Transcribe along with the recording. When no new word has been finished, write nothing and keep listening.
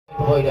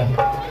कोई रहे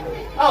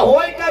आ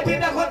होई का जी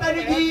देखो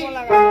तनी जी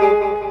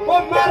ओ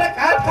मार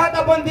खात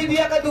अपन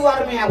दीदिया के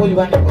द्वार में आ गइल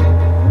बानी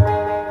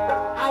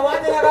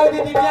आवाज लगाओ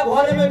दीदिया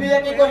घर में बिया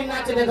की कोई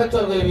नाच देख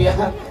चल गइल बिया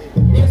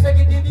जैसे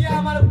कि दीदिया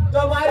हमार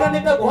जब आए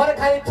नहीं तो घर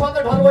खाली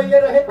छत ढलवइले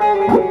रहे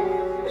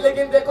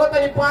लेकिन देखो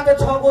तनी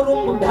 5-6 गो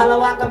रूम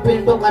ढलवा का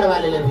पेंटो करवा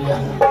ले बिया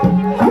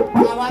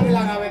आवाज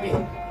लगावे दी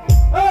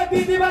ओ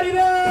दीदी बारी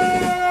रे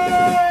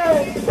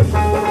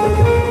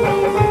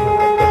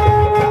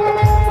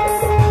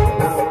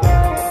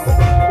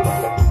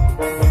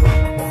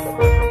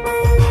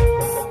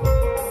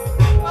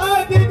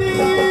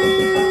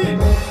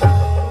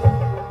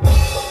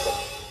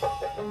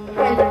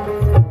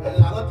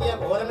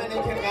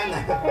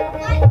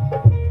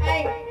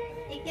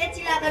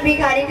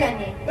भिखारी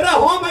खाने अरे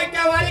हो मैं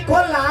क्या वाली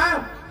खोल ला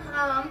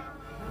हां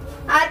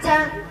अच्छा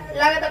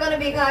लगा तो कोनो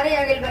भिखारी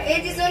आ गेल बा ए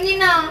जी सुनी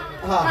ना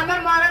हमर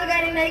मानल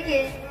गाड़ी नहीं के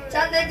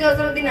चल दे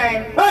दूसरो दिन आए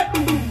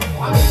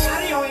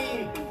भिखारी होई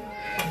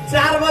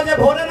 4 बजे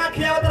भोरे ना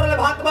खियावत रहले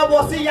भात बा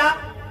बसिया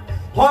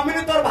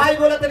हमनी तोर भाई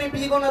बोले तनी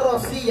बीगन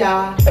रसिया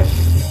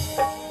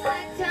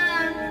अच्छा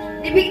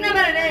ये बिकना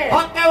बारे रे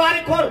हो क्या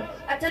वाली खोल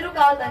अच्छा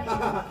रुकाओ तनी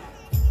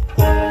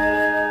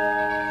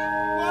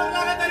कौन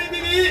लगा तेरी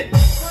दीदी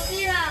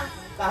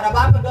तारा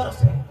बाप डर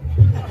से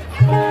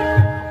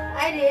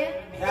आई रे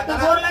तो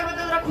बोल लागो तो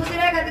तोरा खुशी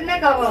रहे खातिर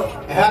नहीं कहबो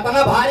है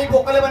तना भारी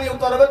बोकले बनी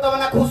उतरबे तब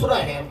ना खुश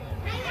रहे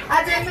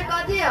अच्छा मैं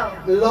कथि आओ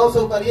लो से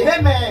उतरिए हे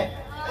मैं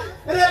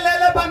रे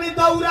ले बनी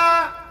दौरा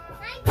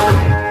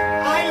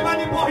आई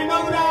बनी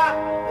बहिनौरा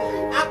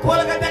आ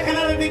खोल के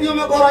देखना रे दीदियों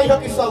में गोरई हो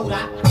कि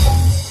सौरा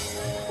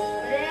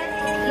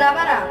रे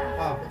लाबरा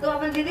तो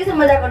अपन दीदी से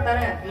मजाक करता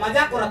रे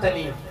मजाक करत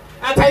नहीं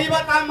अच्छा ई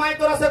बता मैं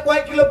तोरा से कोई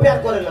किलो प्यार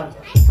करेला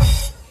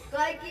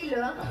काय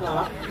किलो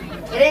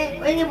अरे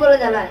ओइ नहीं बोलो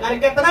जाला अरे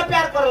कितना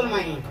प्यार करल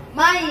माई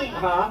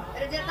हां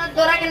अरे जितना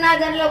तोरा के ना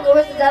जान लोग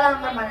ओहे से ज्यादा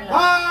हमरा मानेला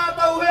हां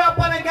तो उहे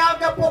अपन गांव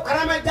के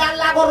पोखरा में जाल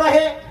लागो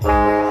रहे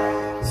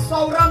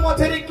सौरा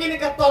मछरी किन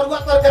के तरुआ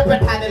तर के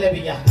बैठा देले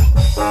बिया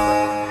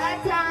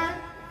अच्छा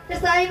तो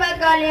सही बात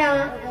कहलिया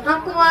हम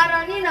कुमार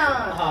रहनी ना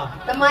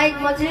तो माई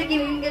मछली की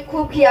के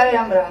खूब खियावे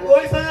हमरा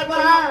ओइ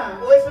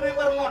समय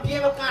पर मोटिए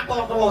में कांटा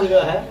हो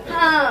गयो है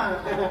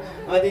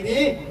हां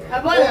दीदी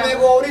अब बोल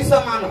एगो औरी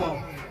सामान हो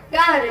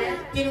का रे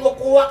 3 गो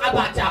कुआ का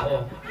बच्चा हो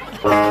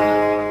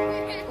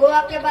कुआ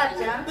के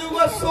बच्चा 2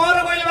 गो सोर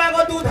गइल बा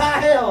गो दूधा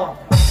है हो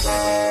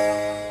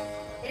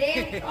रे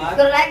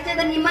तो लाइक से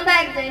तो निमन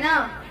आइक जाए ना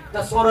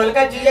तो सोरल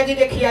का जीजा जी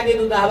के खिया दे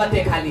दूधा हवा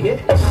ते खा ली है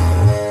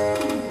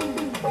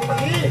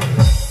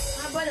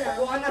हां बोल ना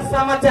कोना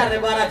समाचार रे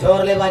बड़ा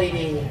झोर ले बारी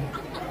रे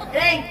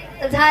रे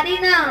तो झाड़ी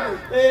ना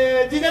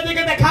ए जीजा जी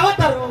के देखावत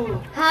तारू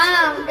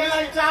हां ए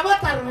चावत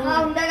तारू हां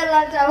उनका के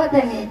लाल चावत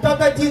है नहीं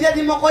तो जीजा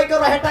जी मकई के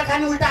रहेटा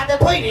खानी उल्टा दे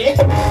थोई रे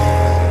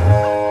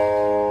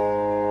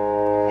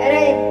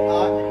अरे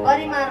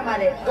बड़ी मार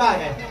मारे का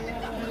है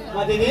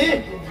दीदी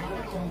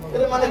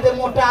तेरे मन ते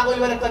मोटा आ गइल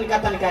बरे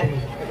तनिका रे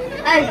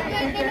आई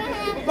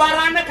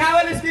बारान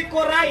खावल इसकी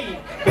कोराई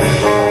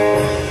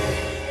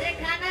अरे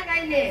खाना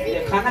खाइले ये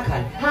खाना खा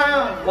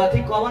हां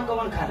कथी कौन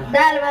खाना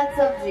दाल भात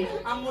सब्जी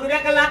आ मुर्गा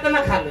के लात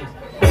ना खा ले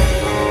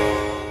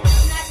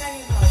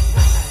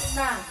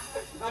ना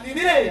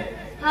दीदी रे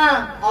हां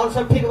और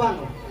सब ठीक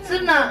बानो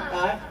सुन ना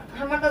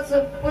हम तो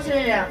पूछ ले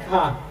लिया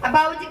हां अब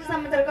बाबूजी के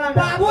समाचार कौन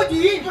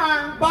बाबूजी हां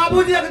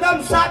बाबूजी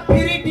एकदम साथ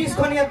फ्री डिश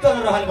खनिया चल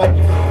रहल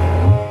बानी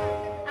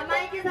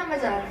अमाई के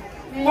समाचार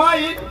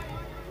माई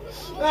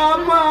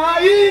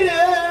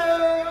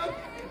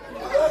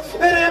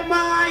रे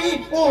माई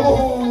ओहो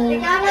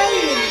का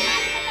भाई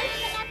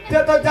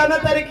ते तो जाना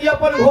तारी कि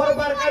अपन घोर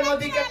बरका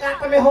नदी के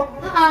काट में हो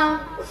हां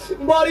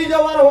बड़ी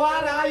जवर हुआ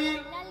रही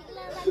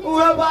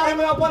उहे बार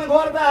में अपन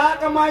घर दहा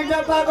के माई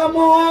जाता के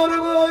मोर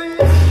गई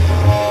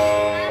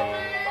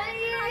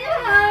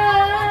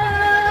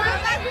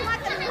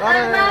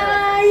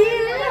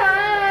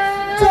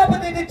चुप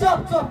दीदी चुप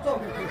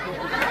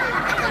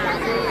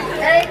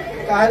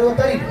काहे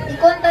रोतरी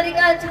कौन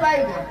तरीका छुपाई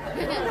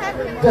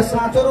जे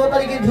साचो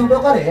रोतरी की झूठो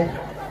करे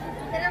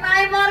तेरे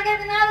माई मर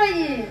गए ना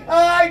रही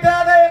आई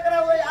दादा एकरा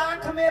वो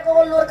आंख में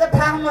एको लोर का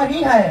थाम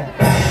नहीं है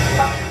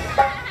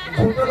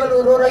झूठो का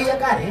रो रही है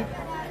काहे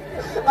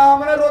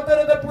हमने रोते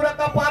रोते पूरा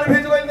कपार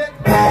भिज गइल दे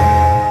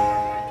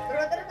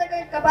रोते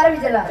रोते कपार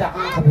भिजला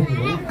आंख भिज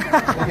गई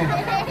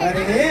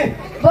अरे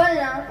बोल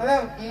ना अरे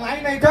माई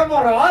नहीं था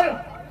मरल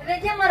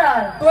देखिए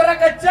मरल तोरा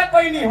कच्चा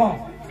कोई नहीं हो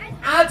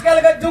आजकल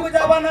के जुग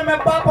जमाना में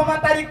बाप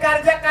मातारी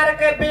कर्जा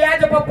करके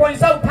ब्याज पर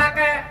पैसा उठा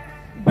के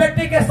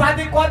बेटी के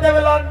शादी कर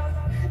देवेलन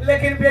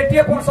लेकिन बेटी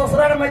अपन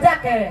ससुराल में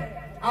जाके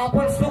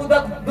अपन सुख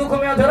दुख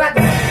में अधूरा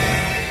के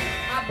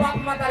आप बाप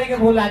मातारी के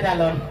भूला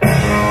जालन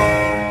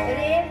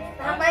अरे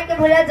हम भाई के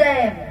भूला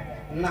जाए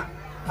ना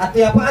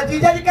आते अपन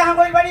जीजा जी कहां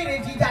गई बड़ी रे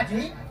जीजा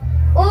जी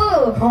ओ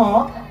हां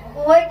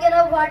ओए के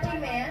रो भाटी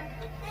में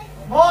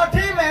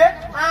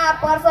हां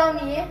परसों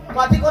नहीं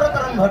कथी करो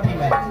तरन भट्टी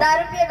में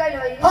दारू पिए गइल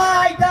होई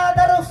हाय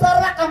दारू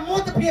सरला का मुंह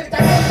फेंक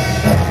जाए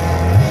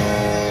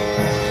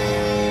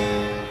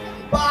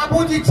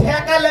बाबूजी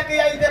छेका लेके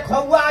आई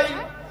देखौआ आई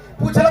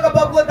पूछल के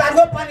बबुआ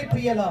दारू पानी पी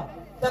पिएला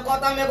तो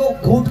कहता मेरे को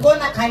घूट को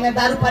ना खाए में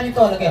दारू पानी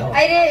तो लगे हो।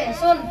 अरे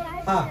सुन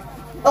हां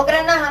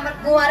ओकरा ना हमर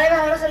कुंवारे में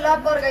हमरा से लव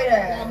कर गई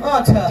रहे।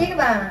 अच्छा ठीक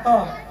बा हां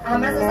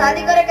हमरा से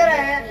शादी करे के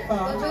रहे तो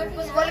झूठ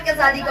फूस बोल के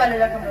शादी कर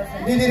लेलक हमरा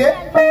से। दीदी रे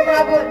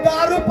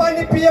दारू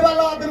पानी पिए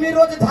वाला आदमी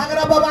रोज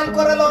झगड़ा बवाल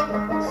करेला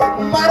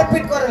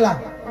मारपीट करेला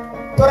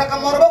तोरा का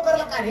मरबो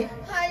करला काहे।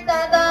 हाय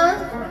दादा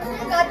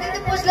काते तो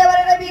पूछले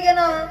वाले रे बिगन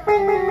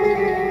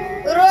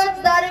रोज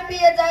दारू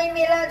पिए जाई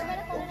मेला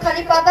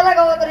खाली पता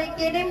लगावत रही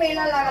केडी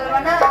मेला लागल बा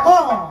ना।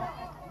 हां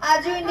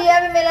आज इंडिया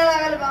में मेला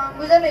लागल बा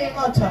बुझले।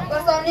 अच्छा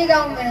परसौनी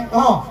गांव में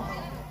हां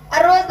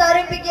और रोज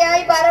दारू पी के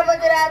आई 12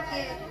 बजे रात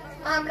के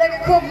हमरे के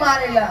खूब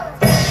मारेला।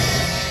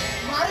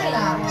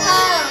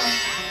 हां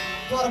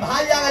तोर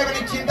भाई आ गए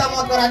बनी चिंता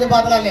मत कर आज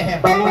बदला ले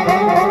है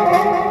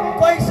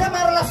कैसे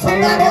मारला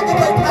सुंदर हो के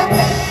बैठा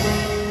के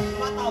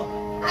बताओ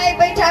आई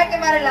बैठा के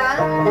मारेला।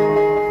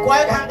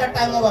 कोई घंटा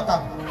टाइम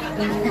बताओ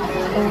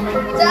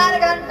 4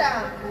 घंटा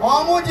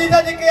हमू जीजा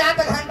जी के 8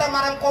 घंटा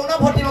मारम कोना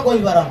भट्टी में गोली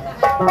बरम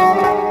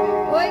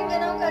कोई के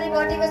ना खाली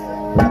बॉडी में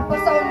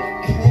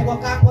परसौनी। एगो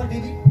काम कर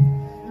दीदी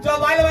जो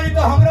बाइल बनी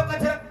तो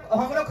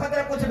हमरो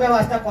खतरा कुछ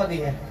व्यवस्था कर दी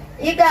है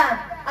ई का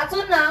आ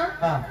सुन ना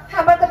हां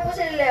खबर तो पूछ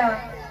ले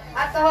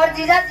आ तोहर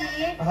जीजा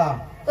जी हां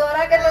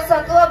तोरा के तो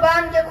सतुआ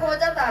बांध के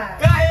खोजता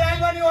काहे आइल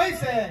बनी वही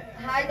से।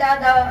 हाय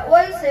दादा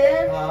वही से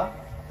हां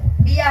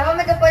बियाह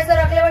में के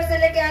पैसा रखले बड़ से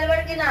लेके आइल बड़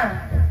की ना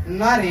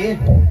ना रे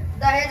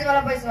दहेज वाला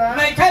पैसा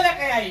नहीं खा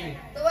लेके आई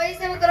तो वही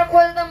से तोरा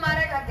खोजता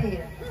मारे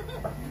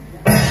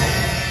खातिर।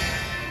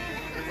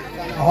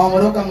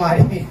 हमरो का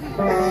मारी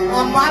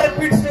हमारे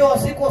पीठ से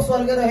 80 को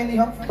स्वर्ग रहनी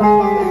हम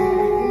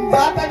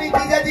जाता नहीं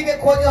जीजा जी के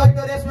खोजे हो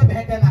तो रेस में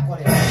भेंटे ना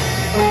करे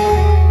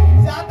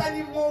जाता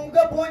नहीं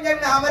मोंगे बोन जाए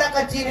ना हमरा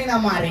का चीनी ना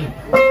मारी।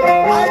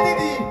 हाय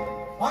दीदी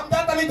हम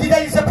जाता नहीं जीजा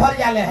जी से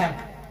फरिया ले हैं।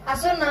 आ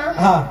सुन ना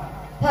हां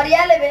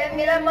फरिया लेबे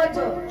मेरा मत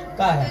जो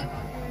का है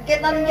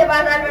कितना दिन के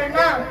बाद आबे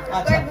ना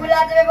कोई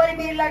बुला देबे बड़ी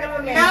भीड़ लागल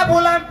होगे ना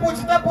बोला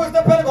पूछते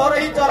पूछते फिर घर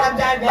ही चला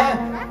जाए दे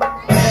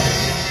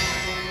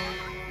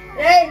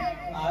रे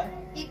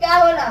ई का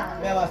होला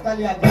व्यवस्था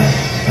लिया दे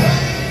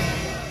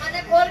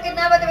माने खोल के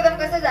ना बते तुम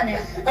कैसे जाने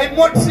ए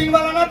मोट सिंह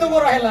वाला ना तो वो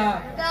रहेला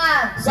का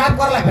साफ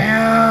करला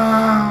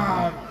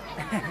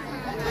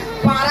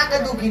पारा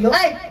के 2 किलो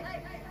ए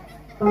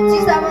ची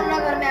सामान ना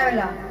घर में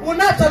आवेला उ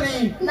ना चली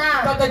ना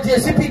तो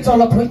जेसीबी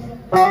चलत होई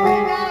का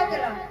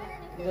होकेला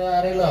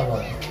अरे लो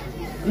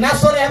ना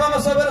सोरे हवा में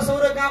सवेरे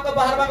सवेरे गांव के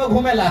बाहर में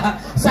घूमेला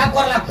साफ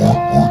करला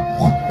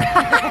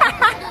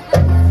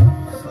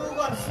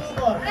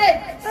सुगर ए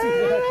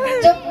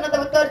जब ना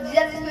तो तोर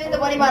जीजा जी तो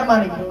बड़ी मार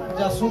मारेगी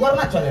जा सुगर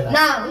ना चलेला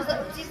ना उस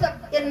चीज सब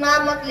के नाम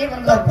मत ले तो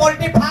मतलब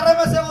पोल्ट्री फार्म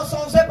में से वो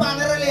सौंसे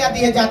बानर ले आती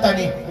है जाता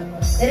नहीं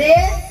रे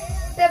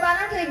ते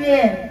बाना खइबे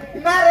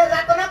ना रे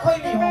रात ना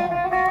खोइली हो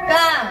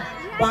का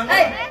बानर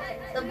ए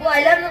तो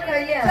बॉयलर न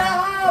खइले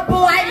हां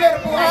बॉयलर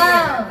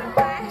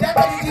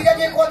जाता नहीं जीजा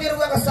जी को देर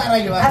हुआ का सारा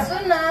ही बा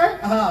सुन ना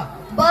हां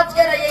बच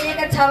के रहिए ये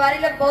का छवारी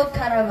लोग बहुत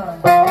खराब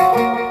है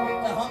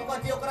हम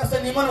कथि ओकरा से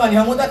निमन वाली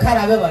हम तो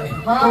खराबे वाली।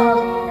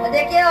 हां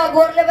देखिए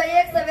गोर ले बा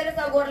एक सवेरे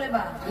से गोर ले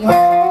बा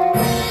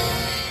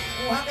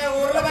वहां के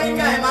ओरले वाली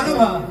का है मालूम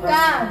है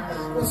का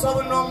वो सब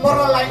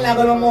नंबर ला लाइन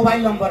लागल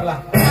मोबाइल नंबर ला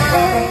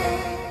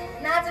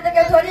नाच तो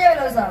के थोड़ी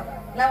आवेलो सब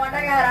लवंडा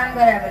के हैरान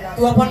करे आवेला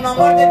तू अपन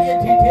नंबर दे दिए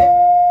ठीक है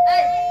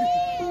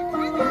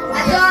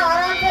अच्छा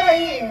आराम से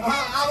रहिए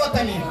हां आवो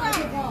तनी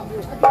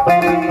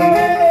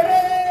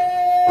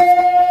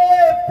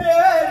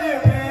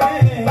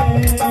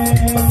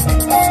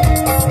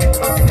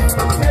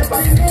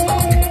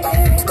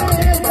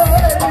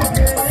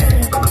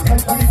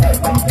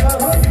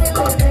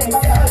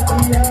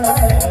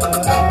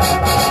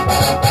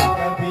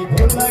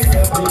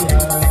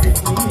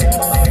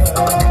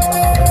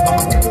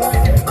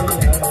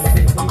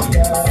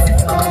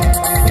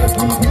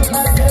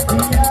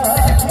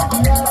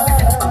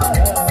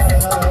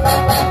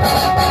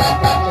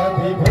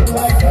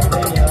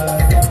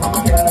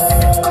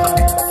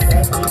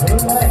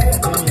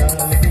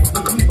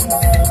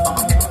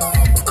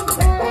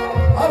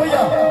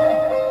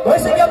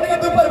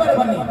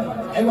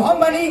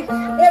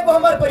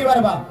परिवार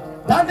बा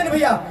ध्यान देने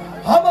भैया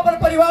हम अपन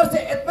परिवार से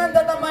इतना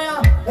ज्यादा माया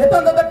इतना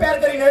ज्यादा प्यार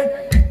करेंगे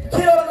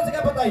खीरो वाला से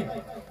क्या बताई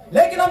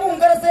लेकिन हम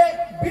उनकर से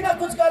बिना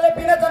कुछ कहले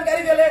बिना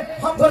जानकारी देले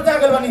हम घर जा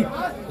गल बानी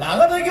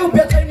लागत है कि उ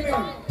बेचैन नहीं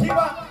मिली ठीक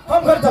बा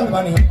हम घर चल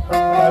बानी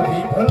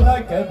कभी भूला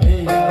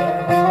कभी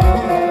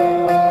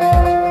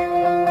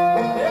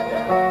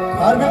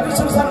घर में कुछ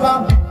सुनसान बा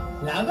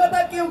लागत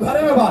है कि उ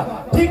घर में बा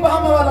ठीक बा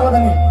हम वाला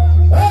बतानी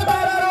ए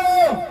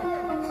बारारो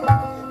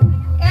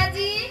का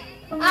जी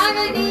आ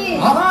गई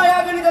हां हां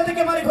आ गई जल्दी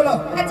के मारी खोलो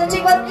अच्छा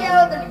ठीक बात क्या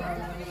हो तनी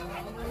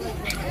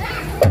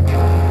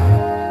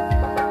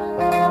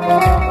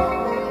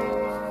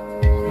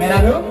मेरा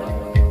रो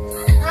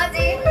हां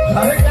जी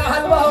अरे क्या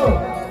हाल बा हो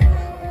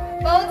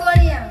बहुत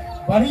बढ़िया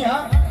बढ़िया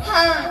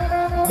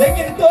हां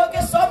लेकिन तो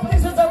के सब दिन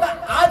से ज्यादा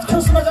आज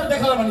खुश नजर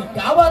देखला बनी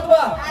क्या बात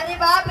बा अरे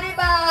बाप रे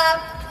बाप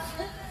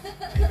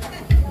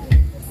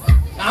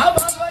क्या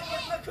बात बा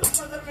कितना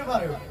खुश नजर में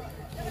बारे हो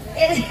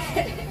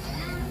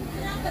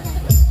क्या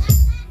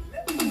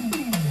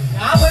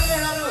बोल रहे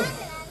हैं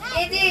ए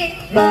जी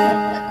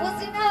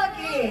खुशी ना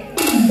होगी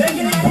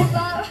लेकिन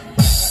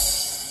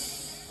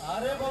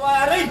अरे बाबा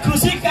अरे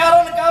खुशी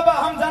कारण का बा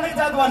हम जाने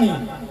चाहत बानी।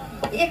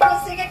 ये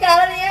खुशी के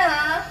कारण ये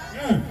हां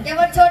कि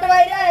हमर छोट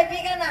भाई रहे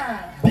बिगना।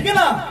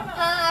 बिगना?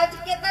 हां आज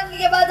कितना दिन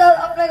के बाद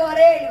अपने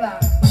घरे आइल बा।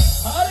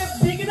 अरे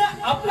बिगना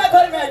अपना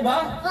घर में आई बा?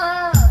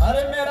 हां।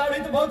 अरे मेरा भी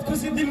तो बहुत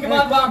खुशी दिन के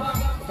बाद बा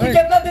कि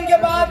कितना दिन के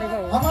बाद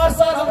हमार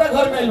सर हमरा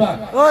घर में आइल बा।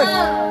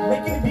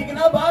 लेकिन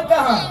बिगना बा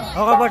कहां?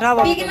 होगा बैठा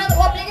बा। बिगना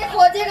वो अपने के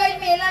खोजे गई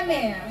मेला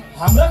में।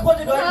 हमरा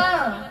खोजे गई?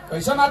 हां।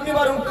 कैसन आदमी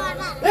बारू?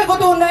 देखो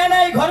तू नया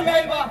नया घर में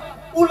आइल बा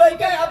उ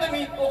लइका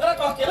आदमी ओकरा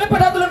कह अकेले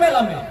बैठा दिलो मेला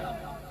में।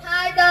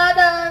 हाय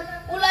दादा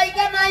उ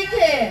लइका नहीं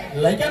थे।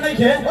 लइका नहीं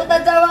थे? वो तो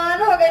जवान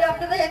हो गए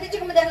अपने तो हेती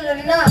चुक में देख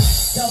लेली ना।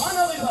 जवान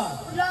हो गई बा?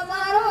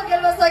 लमार हो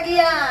गेल बस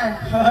सगियान।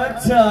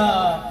 अच्छा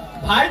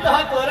भाई तो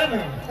हाथ तोरे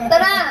में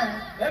तरा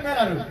ए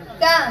मेरा रू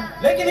का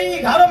लेकिन ई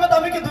घरों में तो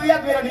हमनी के दुई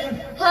आदमी रहनी।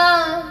 हां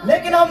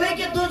लेकिन हमनी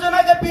के दू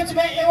जना के बीच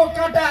में एगो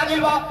कांटा आ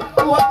गेल बा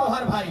तू और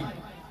तोहर भाई।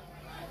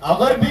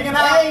 अगर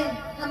बिगना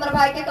हमर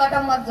भाई के काटा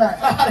मत जा।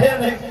 अरे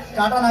रे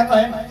काटा ना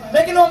कहे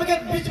लेकिन हम के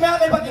बीच में आ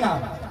गई बा कि ना?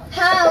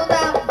 हां उदा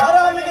अरे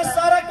हम के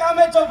सारा काम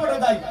में चौपट हो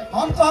जाई।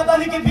 हम कहता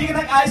नहीं कि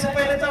बिगना आए से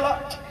पहले चलो।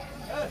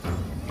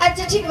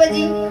 अच्छा ठीक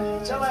बाजी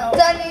चलो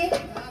चली।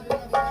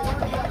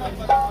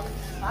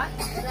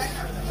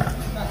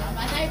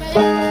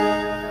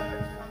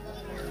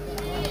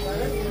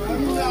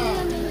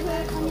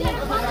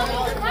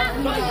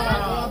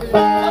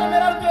 अरे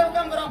मेरा तू एक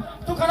काम करो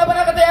तू खाना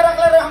बना के तैयार रख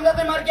ले हम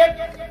जाते मार्केट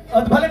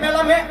और भले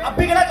मेला में अब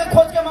बिगना के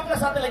खोज के हम अपने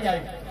साथ लेके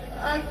आएंगे।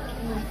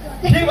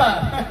 ठीक बा?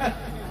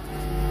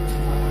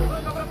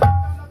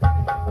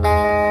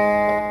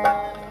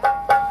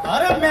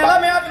 अरे मेला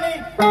में आज नहीं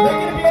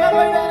लेकिन बिगना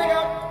कोई जाने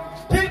का।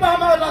 ठीक बा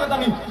हम लगता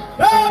नहीं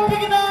रे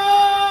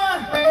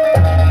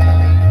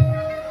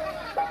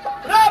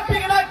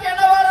बिगना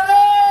केना वाला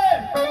रे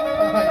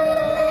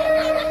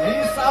ई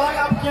साला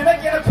का केना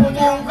केना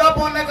खोजो उनका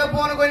बोलने के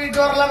फोन कोई नहीं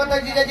डर लगता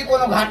जीजा जी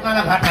कोनो घाट ना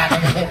घाटा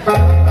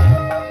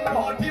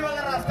होठी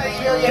वाला रास्ता ये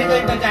तो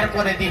इंतजार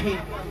करे दी।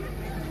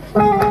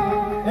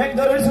 एक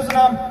जरूरी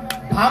सूचना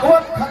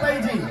भागवत खताई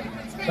जी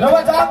रवा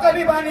जाओ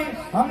कभी बानी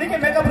हमनी के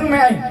मेकअप रूम में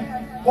आई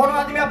कोनो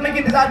आदमी अपने के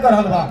इंतजार कर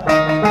रहल बा।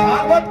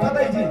 भागवत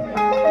खताई जी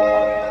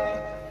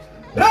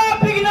रे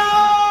बिगना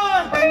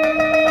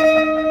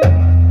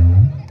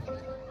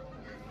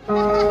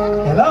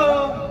हेलो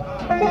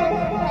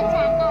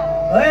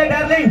ओए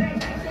डार्लिंग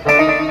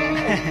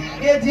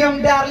ये जी हम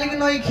डार्लिंग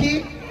नहीं खी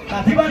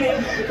काठी बानी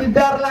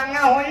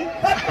डरलांगा होई।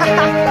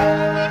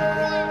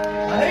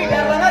 अरे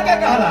डरलाना क्या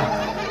कहला?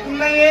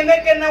 नहीं एने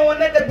के ना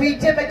ओने के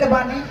बीचे में के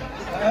बानी।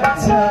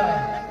 अच्छा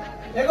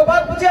एगो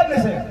बात पूछी आपने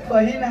से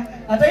कही ना।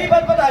 अच्छा ये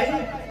बात बताई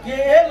कि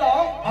ये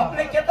लोग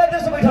अपने कितना देर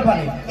से बैठल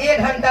बानी? 1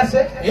 घंटा से।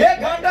 1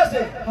 घंटा से?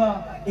 हाँ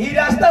ये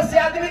रास्ता से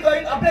आदमी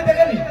गई अपने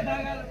देखे नहीं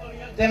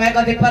ते मैं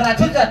कभी पर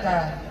जाता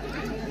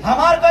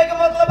हमार कहे के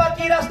मतलब है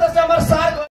कि रास्ता से हमार सार